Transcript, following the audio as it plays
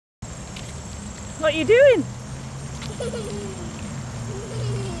What are you doing?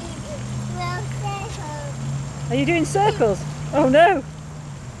 Well, circles. Are you doing circles? Oh no!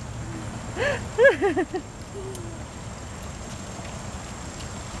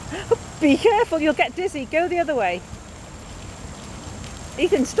 Be careful, you'll get dizzy. Go the other way.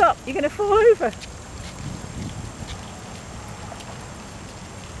 Ethan, stop. You're going to fall over.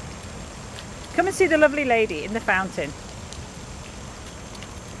 Come and see the lovely lady in the fountain.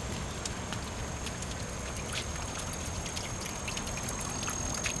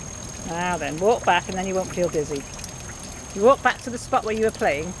 Now then, walk back and then you won't feel dizzy. You walk back to the spot where you were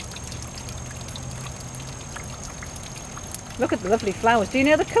playing. Look at the lovely flowers. Do you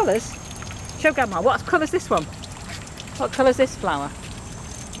know the colours? Show Grandma. What colour's this one? What colour's this flower?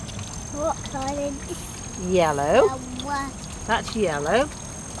 What colour is this? Yellow. Flower? That's yellow.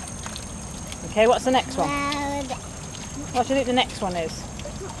 Okay, what's the next one? Red. What do you think the next one is?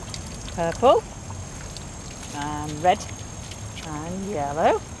 Purple. And red. And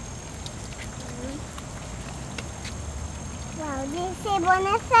yellow. Wow, this is one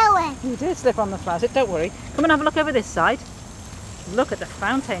of flowers. You did slip on the flowers. Don't worry. Come and have a look over this side. Look at the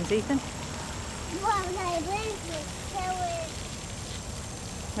fountains, Ethan. Wow, they really flowers.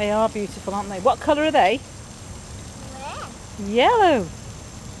 They are beautiful, aren't they? What colour are they? Red. Yellow.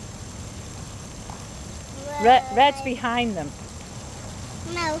 Red. Red's behind them.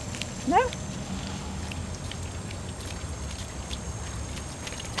 No. No?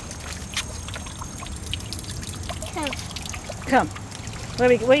 Come. Come. Where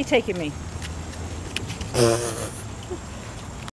are you taking me?